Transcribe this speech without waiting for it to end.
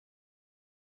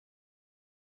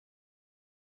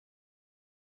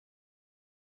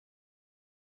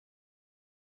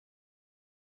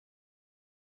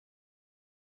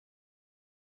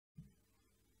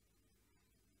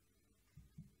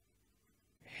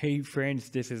Hey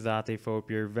friends, this is Atif. Hope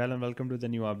you're well and welcome to the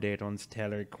new update on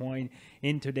Stellar Coin.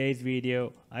 In today's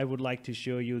video, I would like to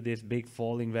show you this big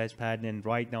falling wedge pattern, and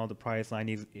right now the price line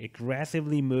is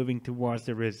aggressively moving towards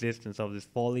the resistance of this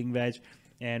falling wedge,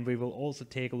 and we will also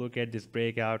take a look at this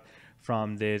breakout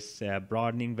from this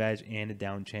broadening wedge and a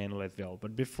down channel as well.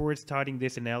 But before starting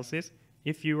this analysis,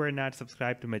 if you are not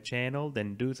subscribed to my channel,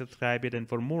 then do subscribe it, and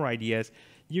for more ideas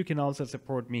you can also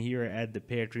support me here at the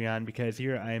Patreon, because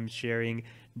here I am sharing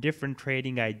different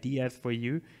trading ideas for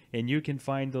you, and you can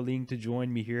find the link to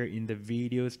join me here in the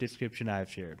video's description I've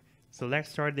shared. So let's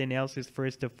start the analysis.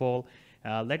 First of all,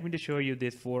 let me just show you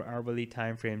this 4-hourly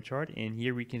time frame chart, and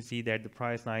here we can see that the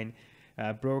price line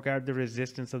broke out the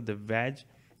resistance of the wedge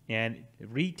and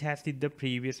retested the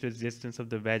previous resistance of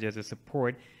the wedge as a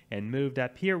support and moved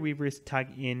up. Here we were stuck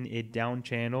in a down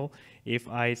channel. If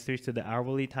I switch to the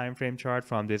hourly time frame chart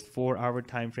from this 4-hour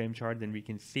time frame chart, then we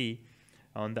can see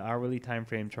on the hourly time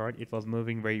frame chart it was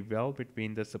moving very well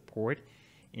between the support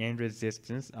and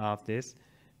resistance of this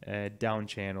down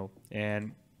channel.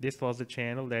 And this was the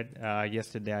channel that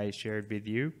yesterday I shared with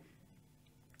you,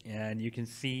 and you can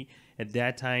see at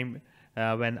that time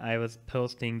when I was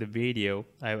posting the video,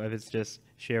 I was just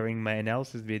sharing my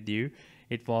analysis with you.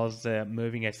 It was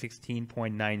moving at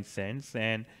 16.9 cents,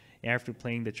 and after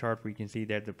playing the chart we can see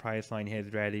that the price line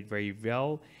has rallied very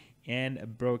well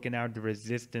and broken out the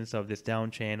resistance of this down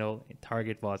channel.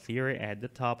 Target was here at the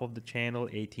top of the channel,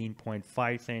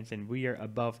 18.5 cents, and we are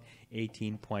above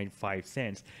 18.5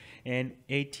 cents. And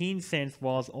 18 cents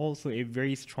was also a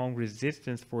very strong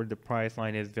resistance for the price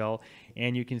line as well.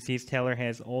 And you can see Stellar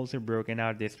has also broken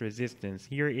out this resistance.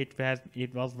 Here it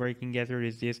was working as a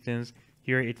resistance.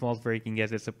 Here it was working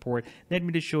as a support. Let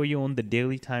me just show you on the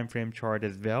daily time frame chart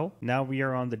as well. Now we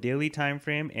are on the daily time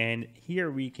frame, and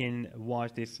here we can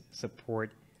watch this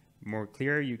support more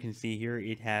clear. You can see here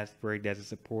it has worked as a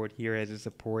support, here as a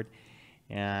support,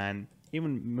 and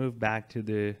even move back to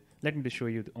the, let me just show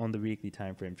you on the weekly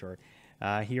time frame chart.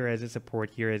 Here as a support,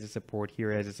 here as a support,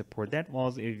 here as a support. That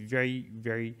was a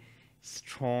very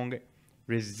strong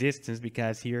resistance,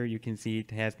 because here you can see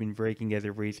it has been breaking as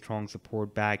a very strong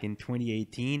support back in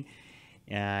 2018,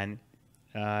 and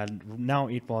now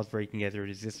it was breaking as a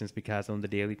resistance because on the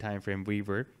daily time frame we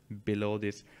were below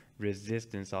this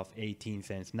resistance of 18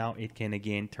 cents. Now it can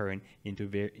again turn into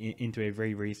a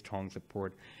very strong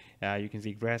support. You can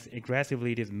see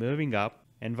aggressively it is moving up,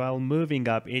 and while moving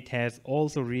up it has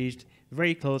also reached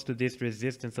very close to this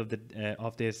resistance of the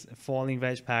of this falling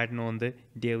wedge pattern on the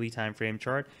daily time frame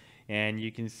chart. And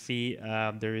you can see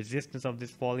the resistance of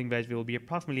this falling wedge will be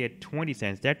approximately at 20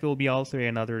 cents. That will be also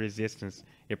another resistance,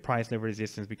 a price level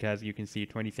resistance, because you can see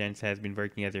 20 cents has been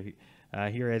working as a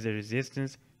here as a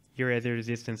resistance, here as a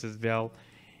resistance as well,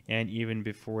 and even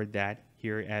before that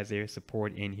here as a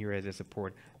support and here as a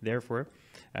support. Therefore,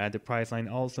 the price line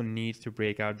also needs to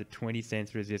break out the 20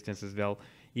 cents resistance as well,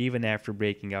 even after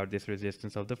breaking out this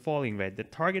resistance of the falling wedge. The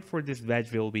target for this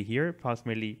wedge will be here,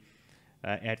 approximately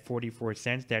at 44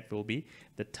 cents. That will be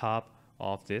the top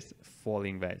of this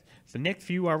falling wedge. So next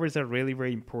few hours are really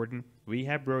very important. We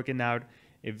have broken out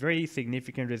a very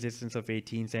significant resistance of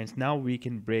 18 cents. Now we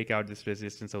can break out this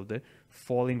resistance of the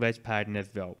falling wedge pattern as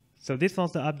well. So this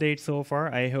was the update so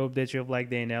far. I hope that you've liked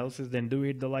the analysis. Then do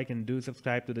hit the like and do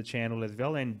subscribe to the channel as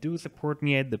well, and do support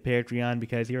me at the Patreon,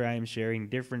 because here I am sharing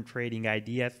different trading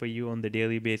ideas for you on the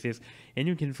daily basis, and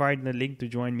you can find the link to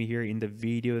join me here in the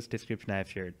video's description I've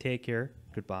shared. Take care.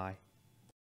 Goodbye.